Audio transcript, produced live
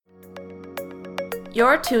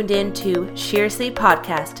You're tuned in to Seriously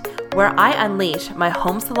Podcast, where I unleash my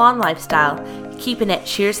home salon lifestyle, keeping it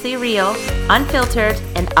seriously real, unfiltered,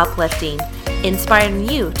 and uplifting, inspiring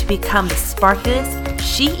you to become the sparkiest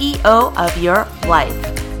CEO of your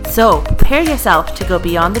life. So prepare yourself to go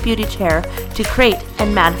beyond the beauty chair to create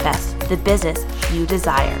and manifest the business you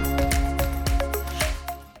desire.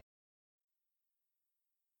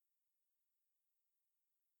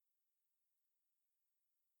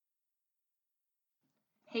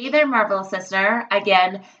 Hey there, marvelous listener.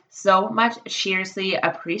 Again, so much seriously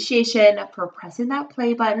appreciation for pressing that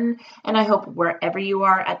play button. And I hope wherever you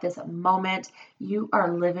are at this moment, you are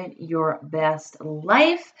living your best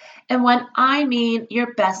life. And when I mean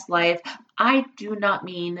your best life, I do not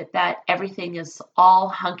mean that everything is all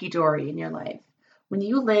hunky-dory in your life. When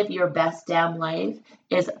you live your best damn life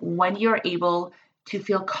is when you're able to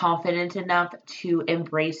feel confident enough to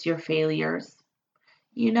embrace your failures.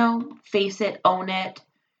 Face it, own it,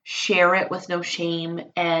 share it with no shame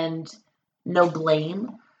and no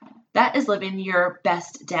blame. That is living your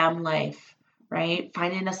best damn life, right?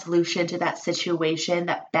 Finding a solution to that situation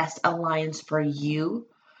that best aligns for you,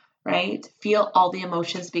 right? Feel all the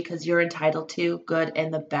emotions because you're entitled to, good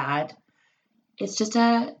and the bad. It's just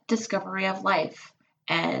a discovery of life,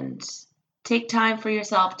 and take time for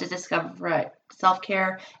yourself to discover it.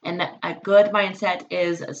 Self-care and a good mindset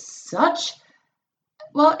is it's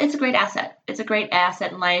a great asset. It's a great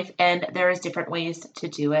asset in life, and there is different ways to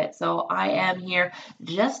do it. So I am here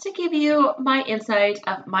just to give you my insight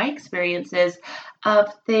of my experiences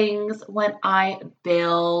of things when I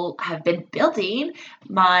have been building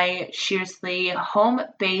my seriously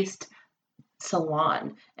home-based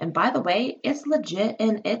salon. And by the way, it's legit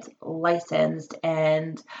and it's licensed,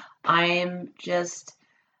 and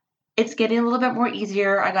it's getting a little bit more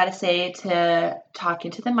easier, I gotta say, to talk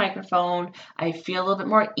into the microphone. I feel a little bit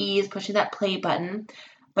more ease pushing that play button,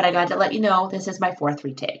 but I got to let you know this is my fourth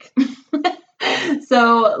retake.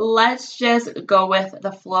 So let's just go with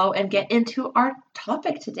the flow and get into our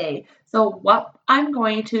topic today. So what I'm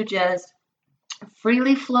going to just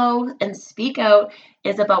freely flow and speak out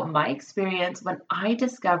is about my experience when I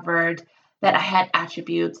discovered that I had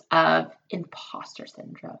attributes of imposter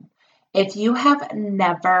syndrome. If you have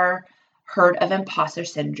never heard of imposter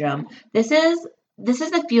syndrome, this is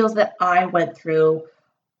the feels that I went through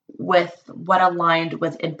with what aligned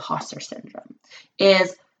with imposter syndrome.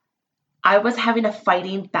 Is I was having a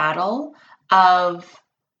fighting battle of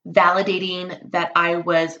validating that I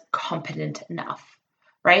was competent enough,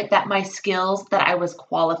 right? That my skills, that I was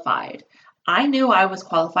qualified. I knew I was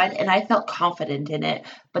qualified and I felt confident in it,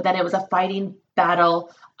 but then it was a fighting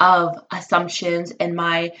battle of assumptions and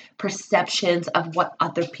my perceptions of what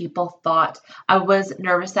other people thought. I was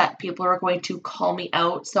nervous that people were going to call me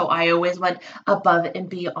out, so I always went above and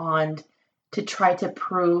beyond to try to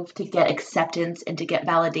prove, to get acceptance and to get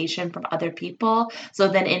validation from other people, so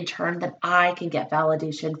then in turn that I can get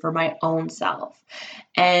validation for my own self.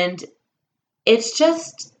 And it's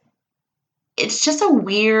just a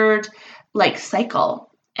weird cycle.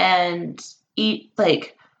 And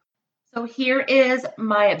so here is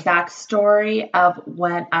my backstory of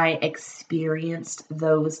when I experienced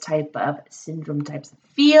those type of syndrome types of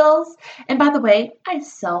feels. And by the way, I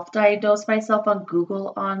self-diagnosed myself on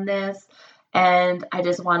Google on this, and I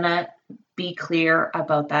just want to be clear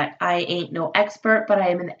about that. I ain't no expert, but I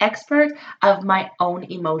am an expert of my own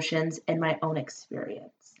emotions and my own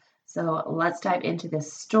experience. So let's dive into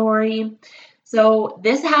this story. So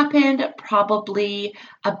this happened probably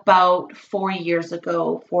about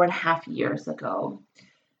 4.5 years ago.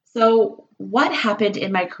 So what happened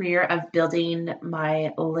in my career of building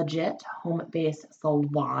my legit home-based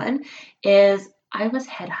salon is I was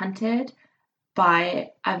headhunted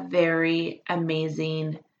by a very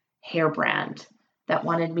amazing hair brand that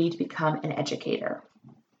wanted me to become an educator.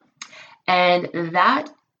 And that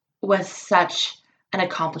was such an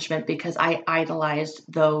accomplishment because I idolized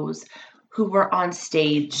those who were on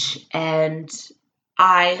stage, and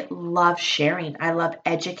I love sharing. I love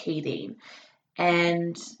educating,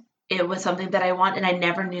 and it was something that I want. And I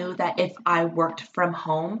never knew that if I worked from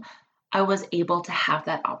home, I was able to have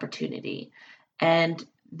that opportunity. And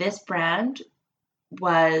this brand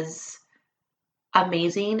was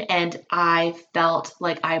amazing, and I felt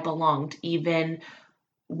like I belonged, even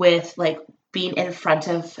with being in front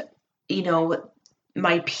of,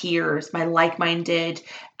 my peers, my like-minded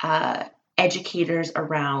educators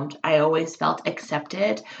around. I always felt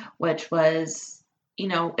accepted, which was,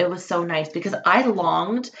 it was so nice because I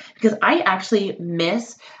actually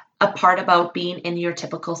miss a part about being in your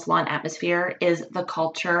typical salon atmosphere is the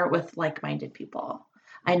culture with like-minded people.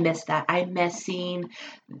 I miss that. I miss seeing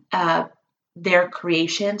their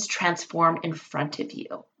creations transform in front of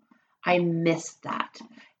you. I miss that.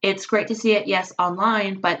 It's great to see it, yes,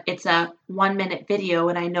 online, but it's a 1-minute video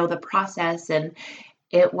and I know the process, and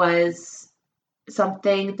it was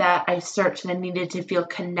something that I searched and I needed to feel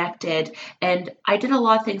connected. And I did a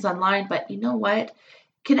lot of things online, but you know what?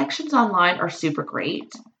 Connections online are super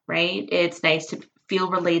great, right? It's nice to feel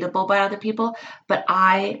relatable by other people, but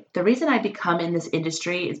the reason I become in this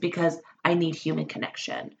industry is because I need human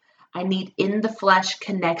connection. I need in the flesh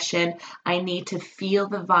connection. I need to feel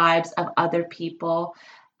the vibes of other people.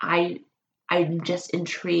 I'm just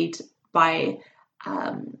intrigued by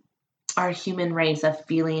our human race of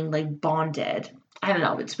feeling like bonded. I don't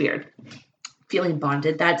know, it's weird. Feeling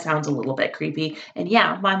bonded, that sounds a little bit creepy. And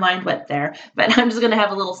yeah, my mind went there, but I'm just going to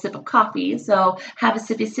have a little sip of coffee. So have a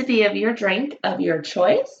sippy of your drink of your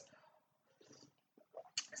choice.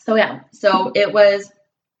 So yeah, so it was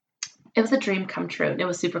a dream come true. And it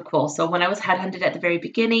was super cool. So when I was headhunted at the very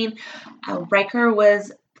beginning, Riker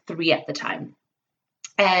was 3 at the time.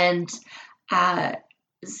 And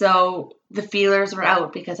so the feelers were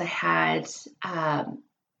out because I had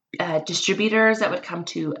distributors that would come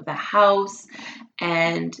to the house.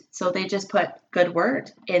 And so they just put good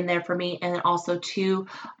word in there for me. And then also too,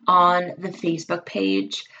 on the Facebook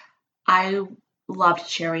page, I loved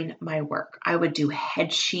sharing my work. I would do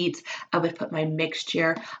head sheets. I would put my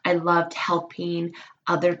mixture. I loved helping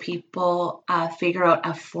other people figure out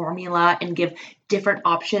a formula and give different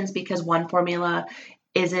options, because one formula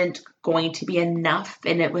isn't going to be enough.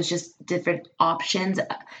 And it was just different options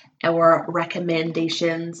or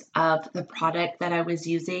recommendations of the product that I was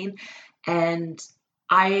using. And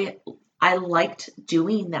I liked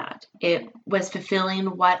doing that. It was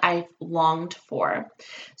fulfilling what I longed for.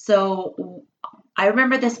 So I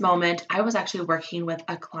remember this moment. I was actually working with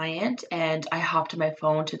a client and I hopped on my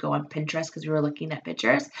phone to go on Pinterest because we were looking at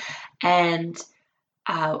pictures. And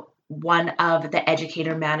one of the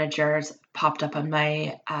educator managers popped up on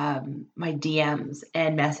my my DMs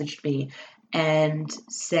and messaged me and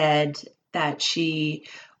said that she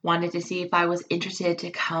wanted to see if I was interested to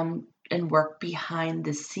come and work behind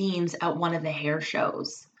the scenes at one of the hair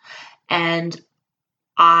shows. And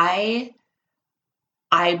I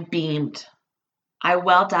beamed. I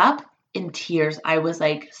welled up in tears. I was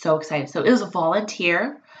like so excited. So it was a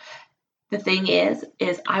volunteer. The thing is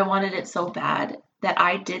I wanted it so bad that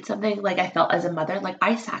I did something, like I felt as a mother, like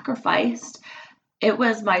I sacrificed. It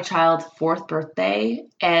was my child's 4th birthday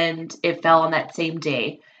and it fell on that same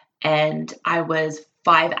day. And I was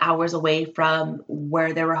 5 hours away from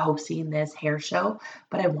where they were hosting this hair show,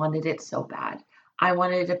 but I wanted it so bad. I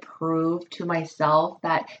wanted to prove to myself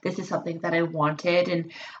that this is something that I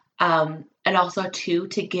wanted. And also too,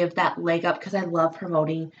 to give that leg up, because I love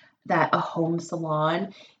promoting that a home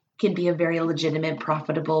salon can be a very legitimate,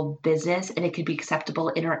 profitable business, and it could be acceptable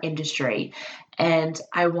in our industry. And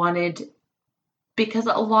I wanted, because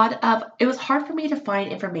it was hard for me to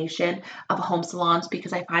find information of home salons,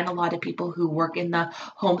 because I find a lot of people who work in the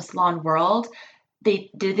home salon world,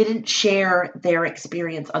 they didn't share their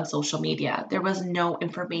experience on social media. There was no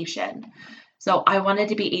information. So I wanted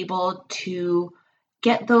to be able to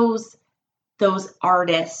get those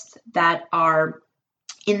artists that are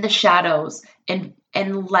in the shadows and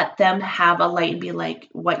let them have a light and be like,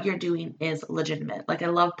 what you're doing is legitimate. Like I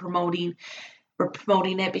love promoting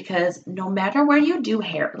it, because no matter where you do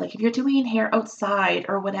hair, like if you're doing hair outside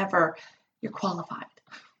or whatever, you're qualified.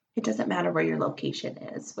 It doesn't matter where your location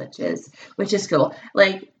is, which is cool.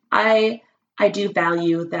 Like I do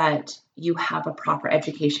value that you have a proper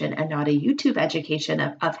education and not a YouTube education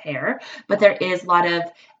of hair, but there is a lot of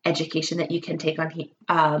education that you can take on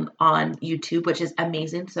YouTube, which is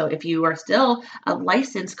amazing. So if you are still a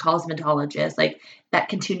licensed cosmetologist, like that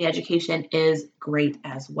continuing education is great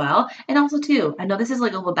as well. And also too, I know this is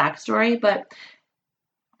like a little backstory, but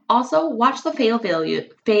also watch the fail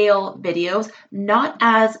videos, not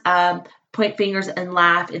as point fingers and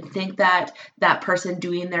laugh and think that that person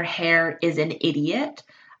doing their hair is an idiot.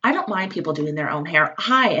 I don't mind people doing their own hair.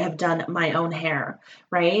 I have done my own hair,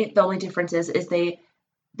 right? The only difference is they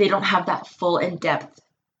don't have that full in-depth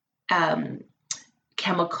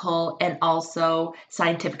chemical and also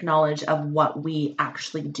scientific knowledge of what we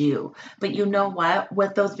actually do. But you know what?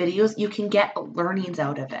 With those videos, you can get learnings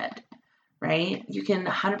out of it, right? You can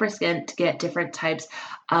 100% get different types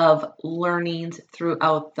of learnings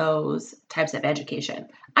throughout those types of education.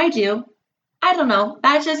 I do. I don't know.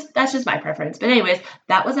 That's just my preference. But anyways,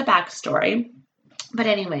 that was a backstory. But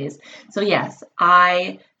anyways, so yes,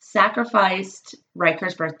 I sacrificed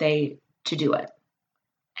Riker's birthday to do it.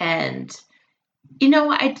 And you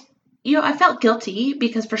know, I felt guilty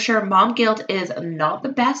because for sure mom guilt is not the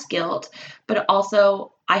best guilt, but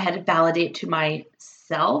also I had to validate to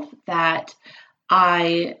myself that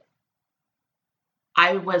I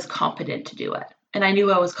I was competent to do it. And I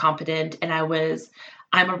knew I was competent and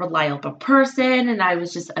I'm a reliable person and I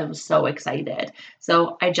was so excited.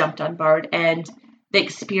 So I jumped on board and the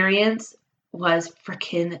experience was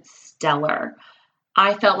freaking stellar.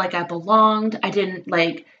 I felt like I belonged. I didn't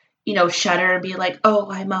shudder and be like,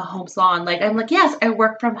 oh, I'm a home salon. I'm like, yes, I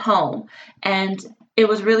work from home. And it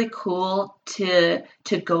was really cool to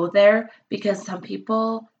go there because some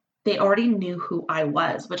people they already knew who I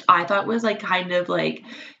was, which I thought was kind of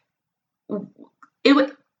it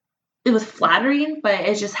was it was flattering, but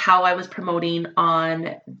it's just how I was promoting on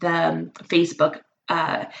the Facebook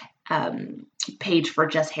page for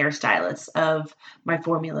just hairstylists of my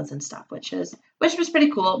formulas and stuff, which was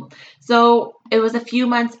pretty cool. So it was a few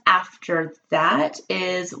months after that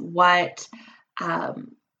is what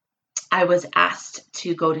I was asked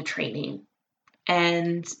to go to training.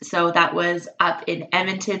 And so that was up in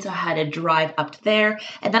Edmonton, so I had to drive up there,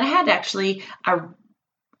 and then I had actually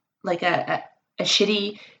like a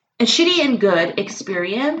shitty and good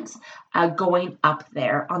experience going up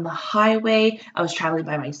there on the highway. I was traveling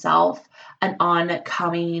by myself. An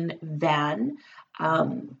oncoming van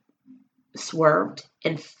swerved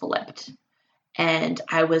and flipped. And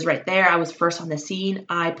I was right there. I was first on the scene.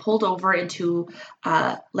 I pulled over into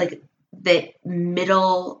the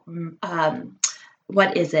middle.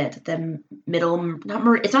 What is it? The middle,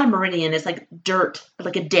 it's not a meridian. It's like dirt,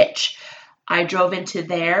 like a ditch. I drove into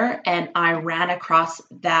there and I ran across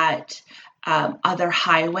that other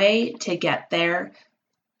highway to get there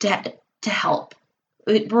to help.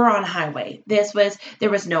 We're on a highway. There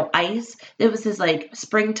was no ice. It was this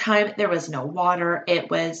springtime. There was no water. It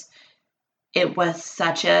was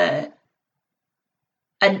such an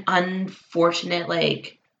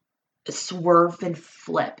unfortunate swerve and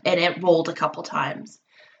flip, and it rolled a couple times.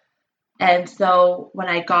 And so when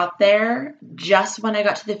I got there, just when I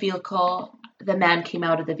got to the vehicle, the man came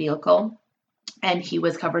out of the vehicle and he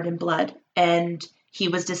was covered in blood and he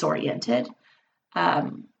was disoriented.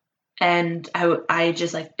 And I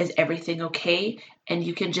just is everything okay? And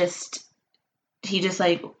he just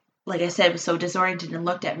like I said, was so disoriented and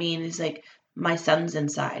looked at me and he's like, my son's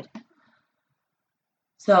inside.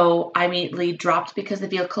 So I immediately dropped because the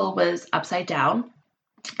vehicle was upside down.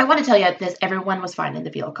 I want to tell you this, everyone was fine in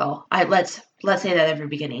the vehicle. Let's say that at the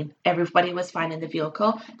beginning. Everybody was fine in the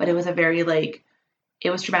vehicle, but it was a very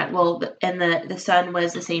it was traumatic. Well, and the son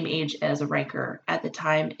was the same age as a Riker at the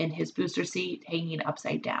time in his booster seat hanging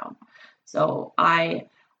upside down. So I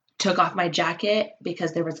took off my jacket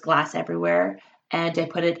because there was glass everywhere and I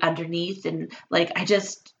put it underneath and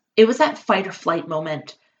it was that fight or flight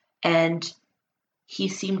moment and he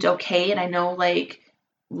seemed okay. And I know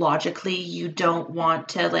logically you don't want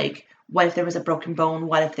to what if there was a broken bone?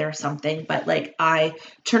 What if there was something? But I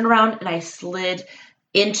turned around and I slid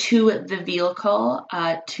into the vehicle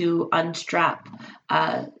to unstrap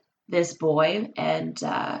this boy. And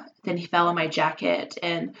then he fell on my jacket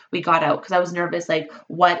and we got out because I was nervous.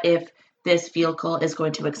 What if this vehicle is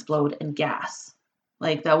going to explode in gas?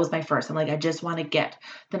 That was my first. I'm I just want to get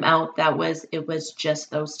them out. It was just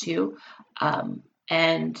those two.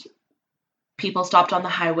 And people stopped on the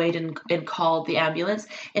highway and called the ambulance.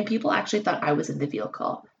 And people actually thought I was in the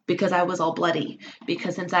vehicle because I was all bloody.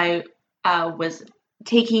 Because since I was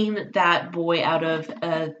taking that boy out of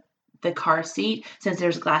the car seat, since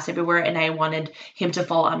there's glass everywhere, and I wanted him to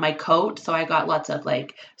fall on my coat. So I got lots of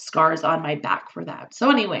scars on my back for that. So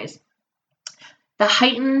anyways, the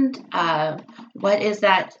heightened, what is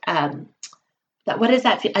that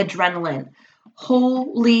adrenaline?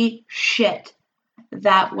 Holy shit.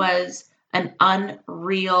 That was an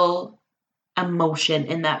unreal emotion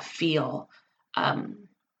in that feel.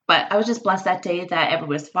 But I was just blessed that day that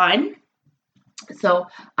everyone was fine. So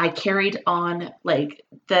I carried on,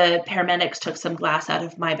 the paramedics took some glass out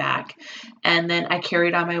of my back, and then I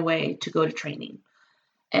carried on my way to go to training.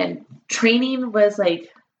 And training was it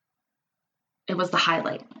was the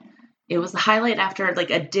highlight. It was the highlight after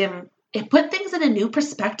it put things in a new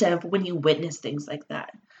perspective when you witness things like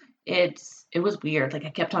that. It was weird. I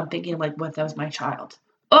kept on thinking what if that was my child?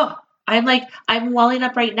 Oh, I'm welling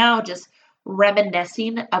up right now just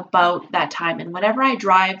reminiscing about that time. And whenever I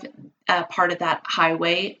drive part of that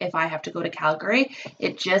highway, if I have to go to Calgary,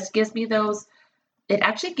 it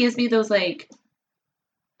actually gives me those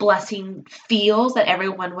blessing feels that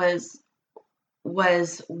everyone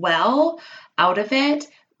was well out of it,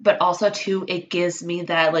 but also too, it gives me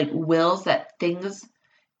that wills that things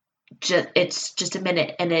it's just a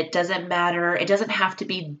minute, and it doesn't matter. It doesn't have to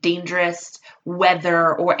be dangerous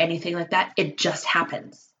weather or anything like that. It just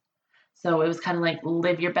happens. So it was kind of like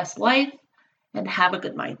live your best life and have a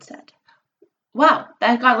good mindset. Wow,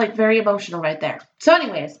 that got like very emotional right there. So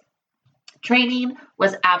anyways, training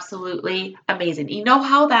was absolutely amazing. You know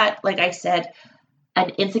how that, like I said,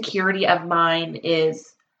 an insecurity of mine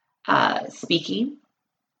is speaking,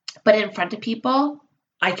 but in front of people,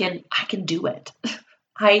 I can do it.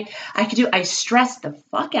 I can do. I stress the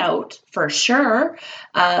fuck out for sure.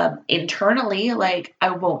 Internally, like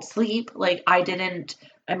I won't sleep. Like I didn't.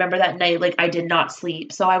 I remember that night, like I did not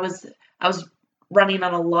sleep. So I was running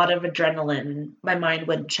on a lot of adrenaline. My mind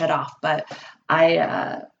wouldn't shut off, but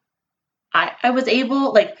I I was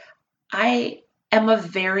able. Like I am a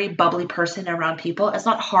very bubbly person around people. It's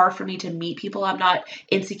not hard for me to meet people. I'm not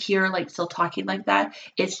insecure, like still talking like that.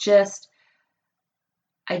 It's just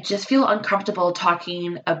I just feel uncomfortable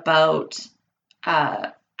talking about,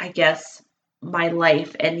 I guess, my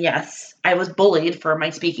life. And yes, I was bullied for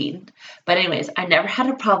my speaking. But, anyways, I never had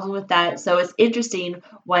a problem with that. So it's interesting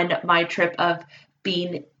when my trip of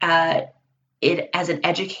being it as an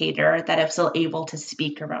educator that I'm still able to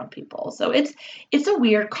speak around people. So it's a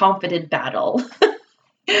weird confident battle.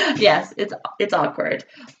 Yes, it's awkward.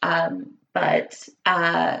 But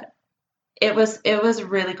it was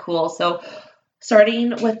really cool. So starting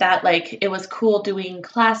with that, like it was cool doing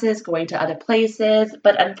classes, going to other places,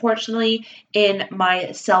 but unfortunately in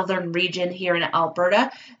my southern region here in Alberta,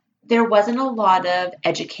 there wasn't a lot of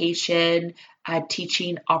education,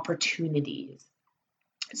 teaching opportunities.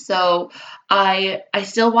 So I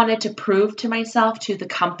still wanted to prove to myself, to the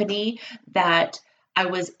company, that I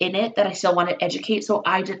was in it, that I still want to educate. So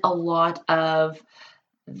I did a lot of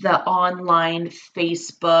the online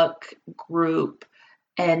Facebook group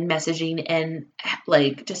and messaging and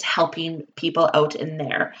like just helping people out in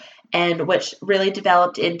there. And which really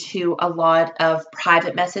developed into a lot of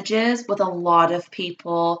private messages with a lot of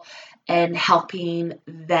people and helping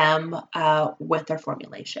them with their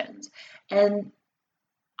formulations. And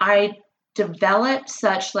I developed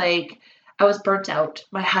such like I was burnt out.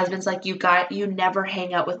 My husband's like, you never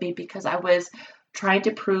hang out with me because I was trying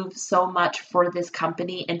to prove so much for this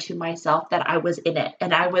company and to myself that I was in it,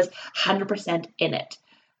 and I was 100% in it.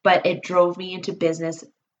 But it drove me into business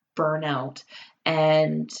burnout,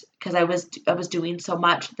 and because I was doing so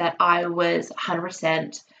much that I was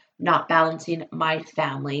 100% not balancing my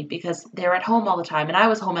family because they're at home all the time and I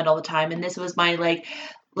was home all the time, and this was my like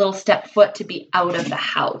little step foot to be out of the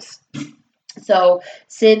house. So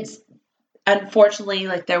since unfortunately,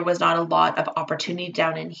 like there was not a lot of opportunity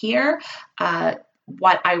down in here,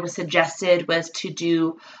 what I was suggested was to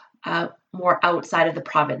do more outside of the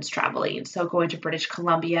province traveling. So going to British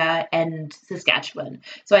Columbia and Saskatchewan.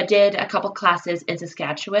 So I did a couple classes in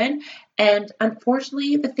Saskatchewan. And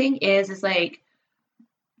unfortunately, the thing is like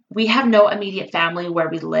we have no immediate family where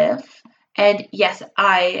we live. And yes,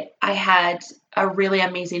 I had a really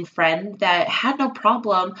amazing friend that had no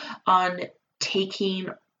problem on taking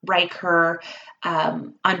Riker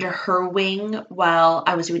under her wing while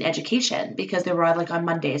I was doing education, because they were like on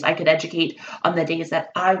Mondays. I could educate on the days that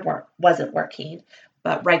wasn't working,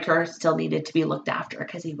 but Riker still needed to be looked after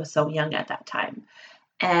because he was so young at that time.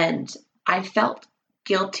 And I felt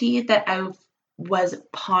guilty that I was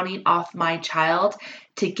pawning off my child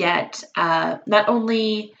to get not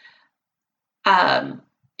only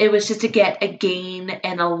it was just to get a gain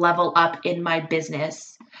and a level up in my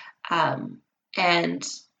business. And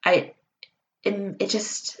I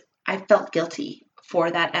felt guilty for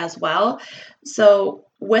that as well. So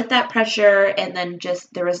with that pressure, and then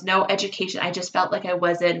just, there was no education. I just felt like I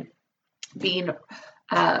wasn't being,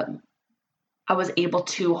 I was able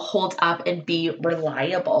to hold up and be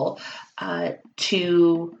reliable,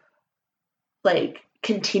 to like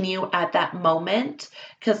continue at that moment.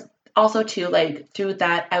 Cause also too, like through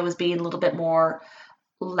that, I was being a little bit more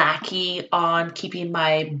lackey on keeping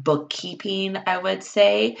my bookkeeping, I would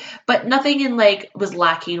say, but nothing in like was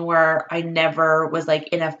lacking where I never was like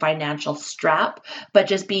in a financial strap, but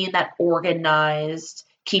just being that organized,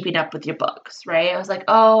 keeping up with your books, right? I was like,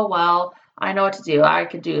 oh, well, I know what to do. I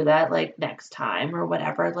could do that like next time or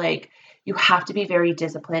whatever. Like you have to be very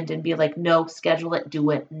disciplined and be like, no, schedule it,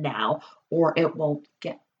 do it now, or it won't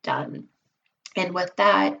get done. And with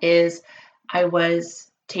that is I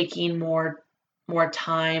was taking more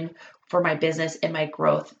time for my business and my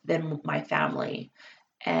growth than my family.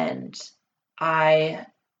 And I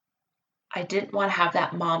didn't want to have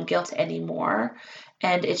that mom guilt anymore.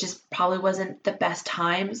 And it just probably wasn't the best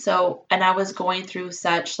time. So, and I was going through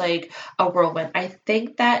such like a whirlwind. I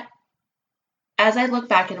think that as I look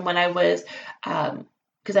back and when I was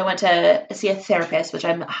because I went to see a therapist, which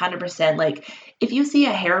I'm 100% like, if you see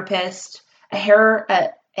a hairstylist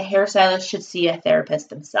should see a therapist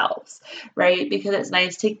themselves, right? Because it's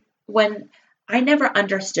nice to, when I never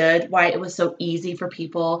understood why it was so easy for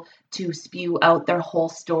people to spew out their whole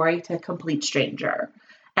story to a complete stranger.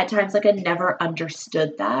 At times, like, I never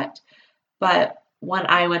understood that. But when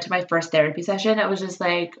I went to my first therapy session, it was just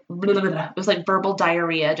like, blah, blah, blah. It was like verbal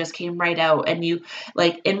diarrhea just came right out. And you,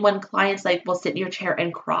 like, and when clients like will sit in your chair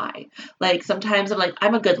and cry, like sometimes I'm like,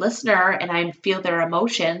 I'm a good listener and I feel their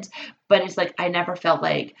emotions, but it's like I never felt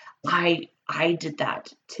like I did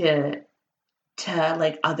that to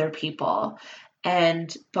like other people.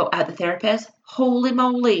 And but at the therapist, holy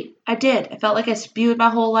moly, I did. I felt like I spewed my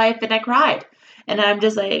whole life and I cried. And I'm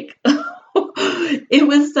just like, it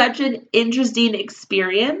was such an interesting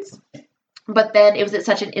experience. But then it was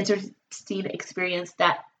such an interesting experience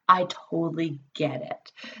that I totally get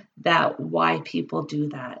it, that why people do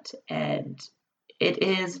that. And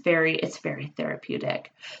it's very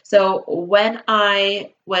therapeutic. So when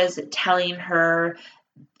I was telling her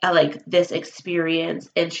like this experience,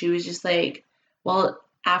 and she was just like, well,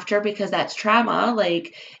 after, because that's trauma,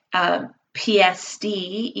 like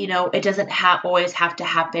PSD, it doesn't always have to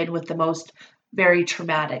happen with the most very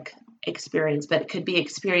traumatic experience, but it could be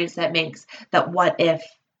experience that makes that what if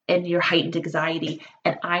in your heightened anxiety.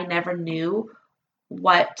 And I never knew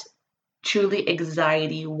what truly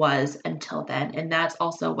anxiety was until then. And that's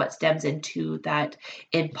also what stems into that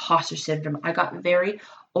imposter syndrome. I got very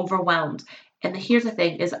overwhelmed. And here's the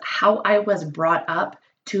thing is how I was brought up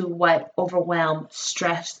to what overwhelm,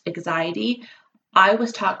 stress, anxiety. I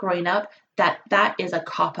was taught growing up that is a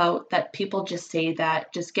cop out, that people just say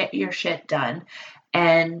that, just get your shit done.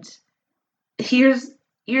 And here's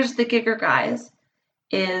the kicker, guys,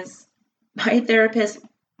 is my therapist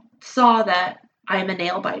saw that I'm a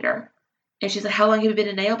nail biter. And she's like, how long have you been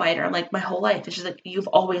a nail biter? I'm like, my whole life. And she's like, you've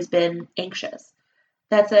always been anxious.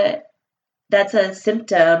 That's a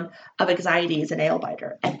symptom of anxiety, is a nail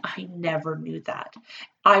biter. And I never knew that.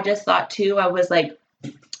 I just thought too, I was like,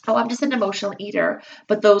 oh, I'm just an emotional eater.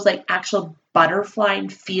 But those like actual butterfly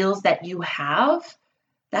feels that you have,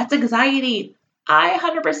 that's anxiety. I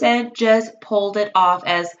 100% just pulled it off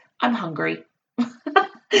as I'm hungry.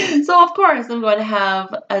 So of course I'm going to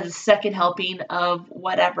have a second helping of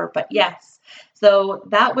whatever, but yes. So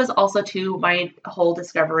that was also too my whole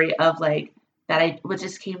discovery of like that I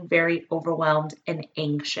just came very overwhelmed and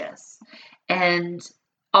anxious. And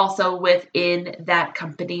also within that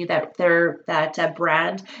company, that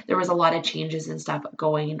brand, there was a lot of changes and stuff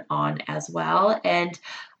going on as well. And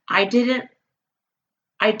I didn't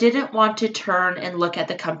want to turn and look at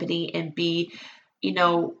the company and be,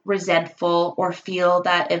 resentful or feel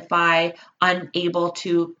that if I'm unable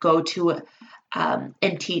to go to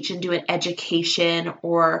and teach and do an education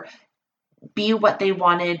or be what they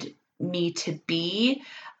wanted me to be,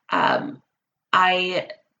 I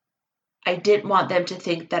didn't want them to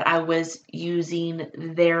think that I was using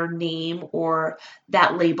their name or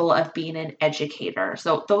that label of being an educator.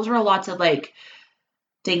 So those were lots of like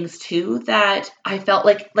things too that I felt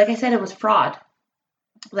like I said, it was fraud.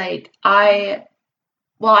 Like I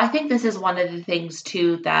think this is one of the things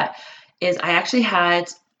too that is, I actually had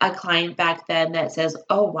a client back then that says,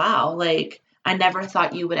 oh wow, like I never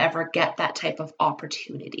thought you would ever get that type of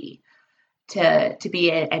opportunity to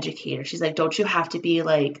be an educator. She's like, don't you have to be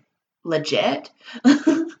like legit?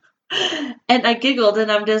 And I giggled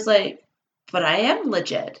and I'm just like, but I am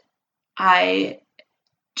legit.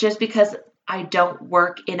 Just because I don't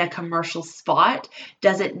work in a commercial spot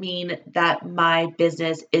doesn't mean that my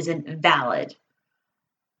business isn't valid.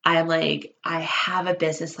 I'm like, I have a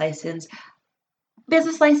business license.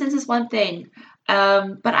 Business license is one thing,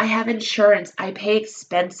 but I have insurance. I pay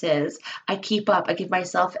expenses. I keep up. I give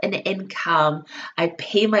myself an income. I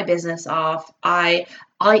pay my business off. I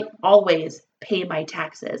always pay my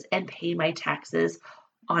taxes and pay my taxes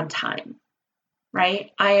on time.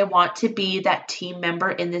 Right? I want to be that team member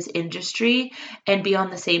in this industry and be on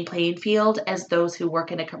the same playing field as those who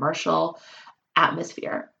work in a commercial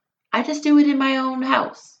atmosphere. I just do it in my own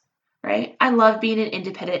house, right? I love being an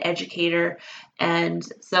independent educator. And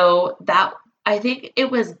so that, I think it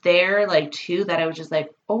was there like too, that I was just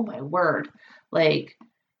like, oh my word, like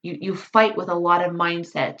you fight with a lot of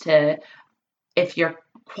mindset to, if you're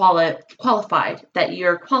qualified, that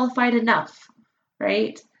you're qualified enough,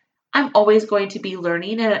 right? I'm always going to be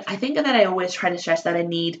learning. And I think that I always try to stress that I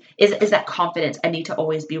need is that confidence. I need to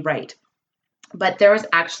always be right. But there was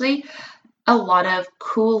actually a lot of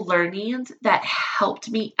cool learnings that helped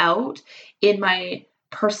me out in my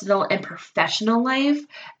personal and professional life.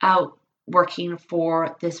 working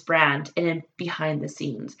for this brand and behind the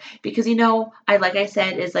scenes. Because, like I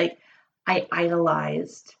said, is like I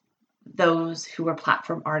idolized those who were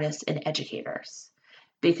platform artists and educators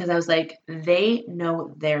because I was like, they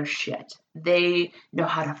know their shit. They know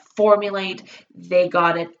how to formulate. They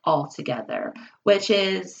got it all together, which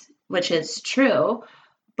is true.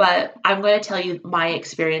 But I'm going to tell you my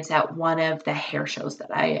experience at one of the hair shows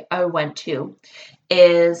that I went to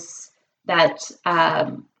is that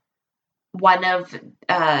one of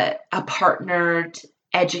a partnered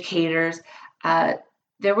educators,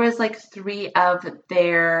 there was like 3 of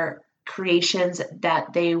their creations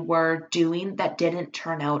that they were doing that didn't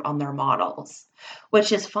turn out on their models,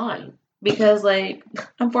 which is fine because like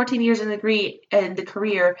I'm 14 years in the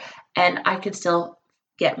career and I could still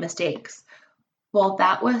get mistakes. Well,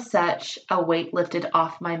 that was such a weight lifted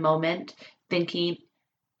off my moment, thinking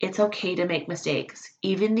it's okay to make mistakes.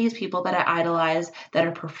 Even these people that I idolize, that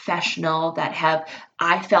are professional,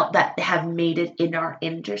 I felt that have made it in our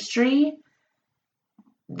industry,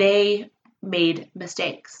 they made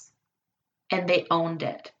mistakes and they owned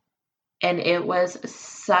it. And it was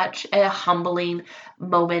such a humbling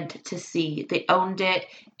moment to see. They owned it.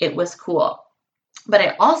 It was cool. But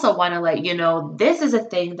I also want to let you know, this is a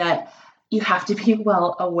thing that you have to be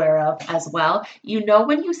well aware of as well.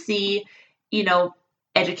 When you see,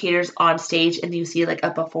 educators on stage and you see like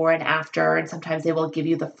a before and after, and sometimes they will give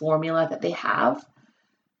you the formula that they have.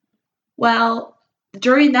 Well,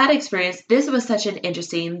 during that experience, this was such an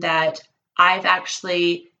interesting that I've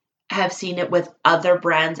actually have seen it with other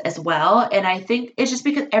brands as well. And I think it's just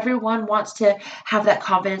because everyone wants to have that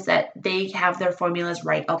confidence that they have their formulas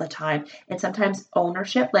right all the time. And sometimes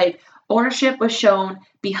ownership was shown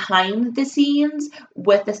behind the scenes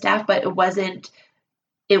with the staff, but it wasn't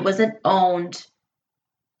owned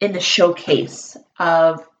in the showcase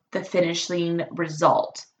of the finishing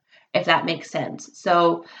result, if that makes sense.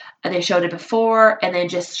 So they showed it before and then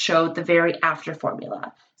just showed the very after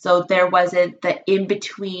formula. So there wasn't the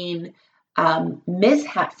in-between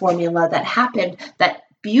mishap formula that happened that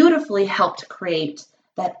beautifully helped create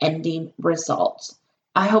that ending result.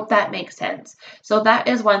 I hope that makes sense. So that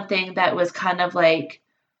is one thing that was kind of like,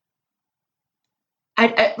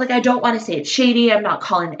 I don't want to say it's shady. I'm not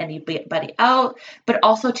calling anybody out, but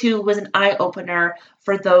also too was an eye opener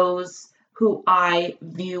for those who I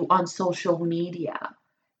view on social media,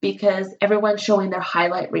 because everyone's showing their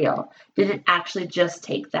highlight reel. Didn't actually just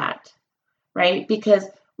take that, right? Because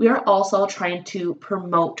we are also trying to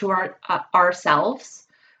promote to ourselves,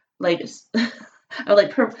 like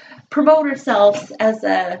promote ourselves as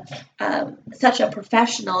such a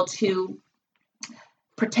professional to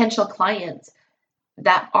potential clients,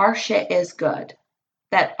 that our shit is good,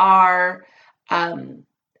 that our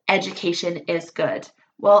education is good.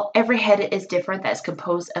 Well, every head is different. That's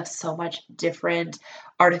composed of so much different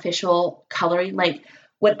artificial coloring. Like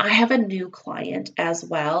when I have a new client as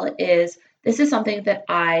well, this is something that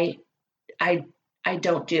I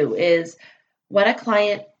don't do, is when a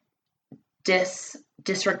client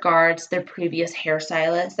disregards their previous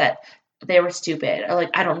hairstylist, that they were stupid, or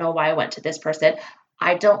like, I don't know why I went to this person.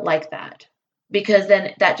 I don't like that. Because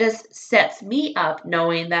then that just sets me up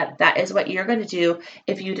knowing that that is what you're going to do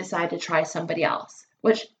if you decide to try somebody else,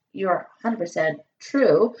 which you're 100%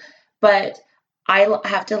 true. But I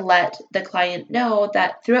have to let the client know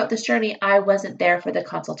that throughout this journey, I wasn't there for the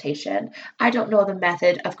consultation. I don't know the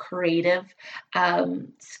method of creative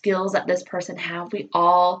skills that this person have. We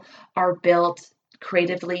all are built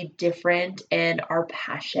creatively different in our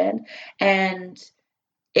passion. And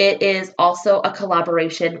it is also a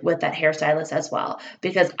collaboration with that hairstylist as well,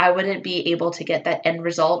 because I wouldn't be able to get that end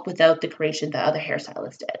result without the creation the other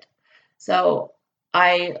hairstylist did. So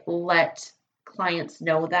I let clients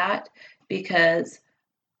know that, because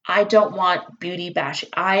I don't want beauty bashing.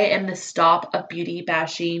 I am the stop of beauty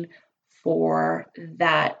bashing for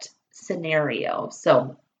that scenario.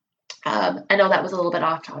 So I know that was a little bit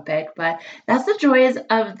off topic, but that's the joys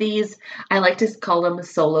of these. I like to call them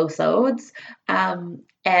solo-sodes.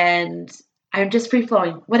 And I'm just free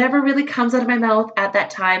flowing. Whatever really comes out of my mouth at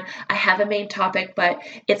that time. I have a main topic, but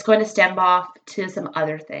it's going to stem off to some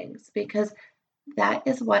other things, because that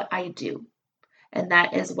is what I do. And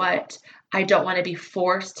that is what I don't want to be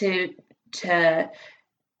forced to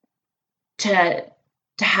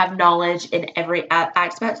have knowledge in every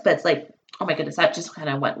aspect. But it's like, oh my goodness, that just kind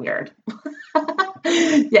of went weird.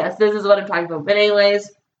 Yes, this is what I'm talking about. But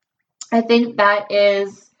anyways, I think that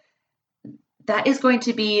is going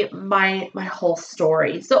to be my whole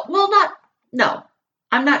story. So, no,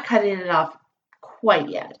 I'm not cutting it off quite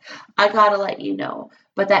yet. I gotta let you know.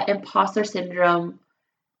 But that imposter syndrome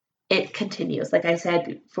it continues. Like I said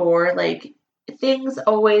before, like things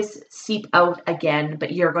always seep out again,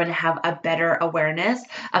 but you're going to have a better awareness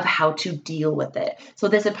of how to deal with it. So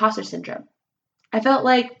this imposter syndrome, I felt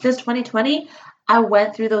like this 2020, I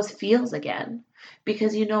went through those feels again,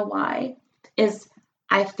 because you know why? Is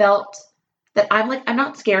I felt that I'm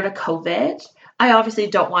not scared of COVID. I obviously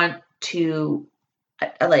don't want to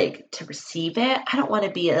to receive it. I don't want to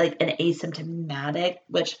be like an asymptomatic,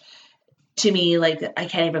 which to me, like, I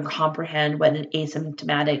can't even comprehend what an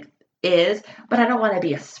asymptomatic is, but I don't want to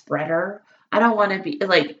be a spreader. I don't want to be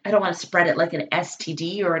like, I don't want to spread it like an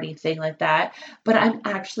STD or anything like that. But I'm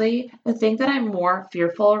actually, the thing that I'm more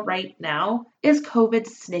fearful right now is COVID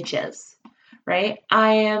snitches, right?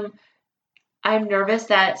 I'm nervous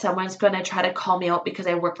that someone's going to try to call me out because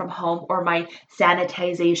I work from home or my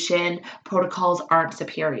sanitization protocols aren't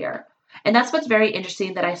superior. And that's what's very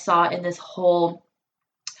interesting that I saw in this whole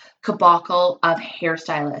cabal of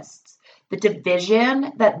hairstylists. The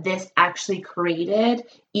division that this actually created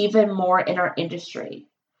even more in our industry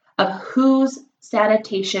of whose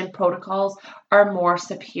sanitation protocols are more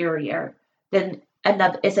superior than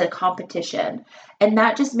another is a competition. And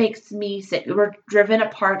that just makes me sick. We're driven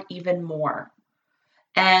apart even more.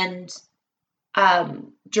 And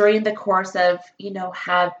during the course of,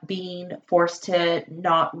 have being forced to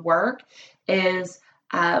not work is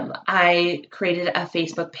I created a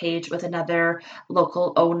Facebook page with another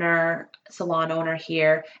local salon owner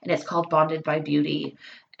here, and it's called Bonded by Beauty.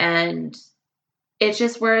 And it's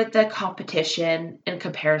just where the competition and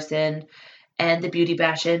comparison and the beauty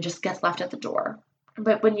bashing just gets left at the door.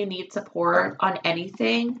 But when you need support on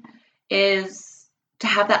anything is to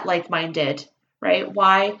have that like-minded, right?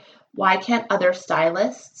 Why can't other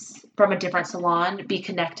stylists from a different salon be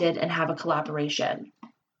connected and have a collaboration?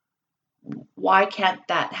 Why can't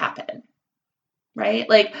that happen? Right?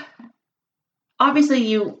 Like,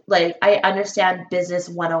 obviously I understand business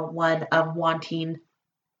 101 of wanting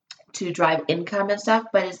to drive income and stuff,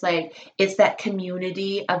 but it's that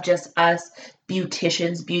community of just us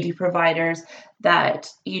beauticians, beauty providers that,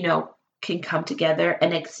 can come together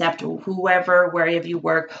and accept wherever you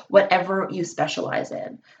work, whatever you specialize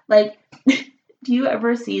in. Like, do you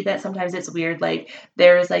ever see that sometimes it's weird? Like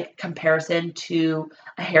there's like comparison to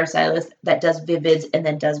a hairstylist that does vivids and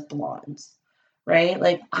then does blondes, right?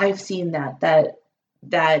 Like I've seen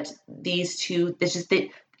that these two, it's just that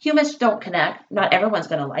humans don't connect. Not everyone's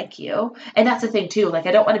going to like you. And that's the thing too. Like,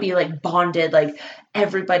 I don't want to be like bonded. Like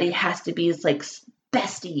everybody has to be like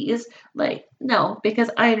besties. Like, no, because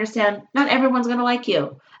I understand not everyone's going to like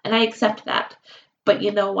you. And I accept that. But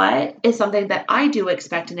you know what? Is something that I do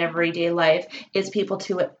expect in everyday life is people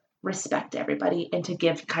to respect everybody and to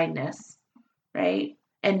give kindness, right?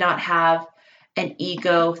 And not have an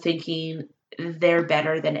ego thinking they're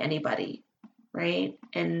better than anybody, right?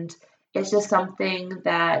 And it's just something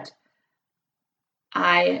that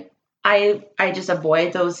I just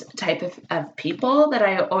avoid those type of people that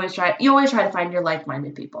you always try to find your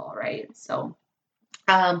like-minded people, right? So,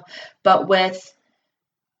 but with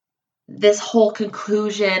this whole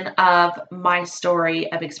conclusion of my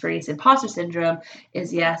story of experiencing imposter syndrome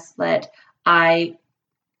is yes, that I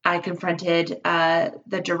confronted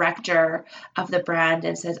the director of the brand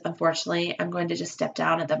and says, unfortunately, I'm going to just step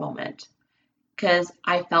down at the moment because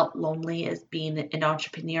I felt lonely as being an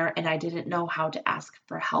entrepreneur and I didn't know how to ask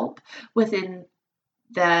for help within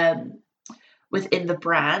the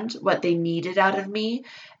brand, what they needed out of me.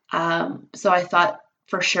 So I thought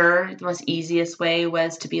for sure the most easiest way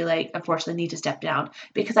was to be like, unfortunately, need to step down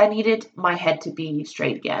because I needed my head to be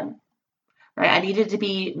straight again, right? I needed to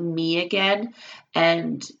be me again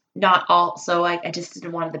and not also like, I just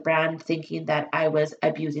didn't want the brand thinking that I was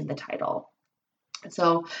abusing the title.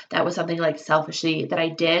 So that was something like selfishly that I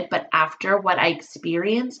did. But after what I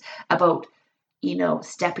experienced about,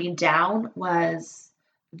 stepping down was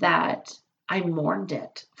that I mourned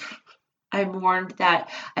it. I mourned that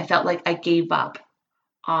I felt like I gave up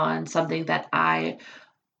on something that I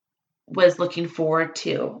was looking forward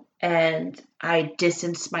to. And I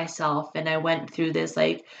distanced myself and I went through this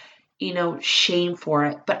shame for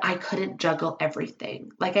it, but I couldn't juggle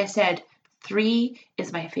everything. Like I said, 3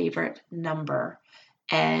 is my favorite number.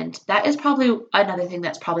 And that is probably another thing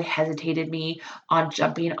that's probably hesitated me on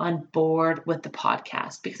jumping on board with the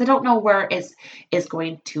podcast because I don't know where it's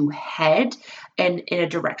going to head and in a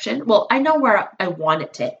direction. Well, I know where I want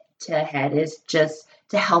it to head is just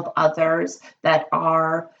to help others that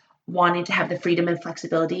are wanting to have the freedom and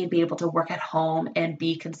flexibility and be able to work at home and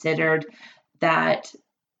be considered that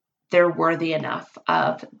they're worthy enough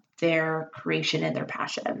of their creation and their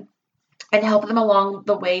passion. And help them along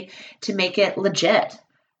the way to make it legit,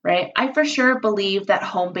 right? I for sure believe that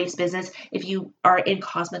home-based business, if you are in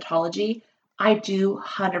cosmetology, I do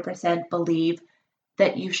 100% believe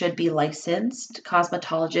that you should be licensed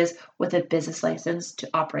cosmetologist with a business license to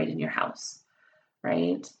operate in your house,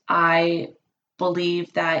 right? I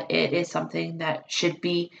believe that it is something that should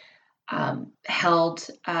be held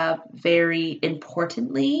very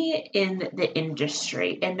importantly in the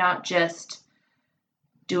industry and not just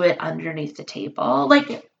do it underneath the table.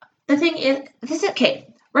 Like, the thing is, this is okay.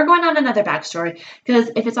 We're going on another backstory because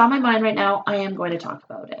if it's on my mind right now, I am going to talk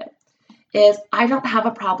about it. Is I don't have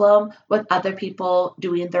a problem with other people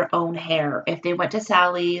doing their own hair if they went to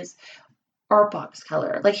Sally's or Box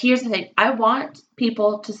Color. Like, here's the thing, I want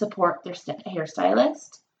people to support their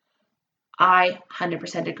hairstylist. I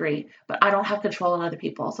 100% agree, but I don't have control on other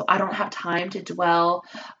people, so I don't have time to dwell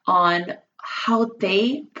on how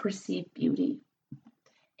they perceive beauty.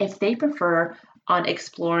 If they prefer on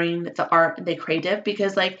exploring the art and the creative,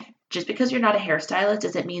 because like just because you're not a hairstylist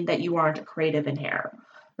doesn't mean that you aren't creative in hair,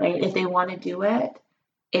 right? If they want to do it,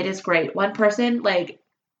 it is great. One person, like,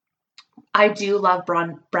 I do love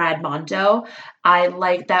Brad Mondo. I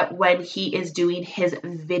like that when he is doing his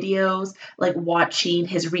videos, like watching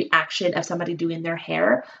his reaction of somebody doing their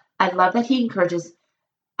hair. I love that he encourages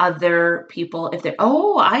other people if they're,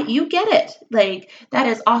 oh, you get it. Like, that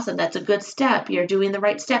is awesome. That's a good step. You're doing the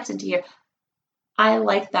right steps into here. I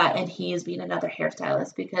like that. And he is being another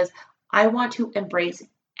hairstylist because I want to embrace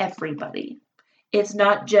everybody. It's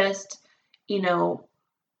not just, you know,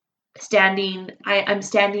 I'm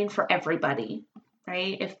standing for everybody,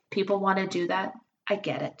 right? If people want to do that, I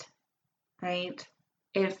get it, right?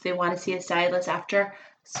 If they want to see a stylist after,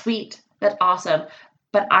 sweet, that's awesome.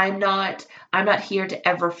 But I'm not here to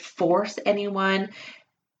ever force anyone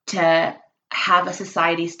to have a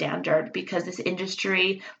society standard because this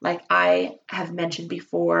industry, like I have mentioned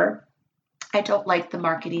before, I don't like the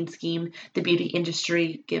marketing scheme the beauty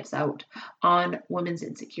industry gives out on women's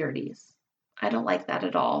insecurities. I don't like that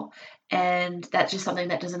at all. And that's just something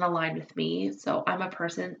that doesn't align with me. So I'm a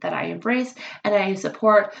person that I embrace and I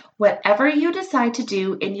support whatever you decide to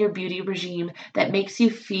do in your beauty regime that makes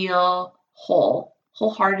you feel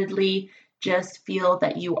wholeheartedly just feel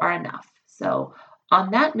that you are enough. So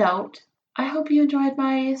on that note, I hope you enjoyed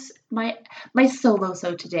my solo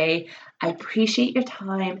so today. I appreciate your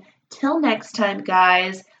time. Till next time,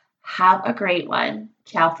 guys, have a great one.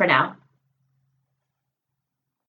 Ciao for now.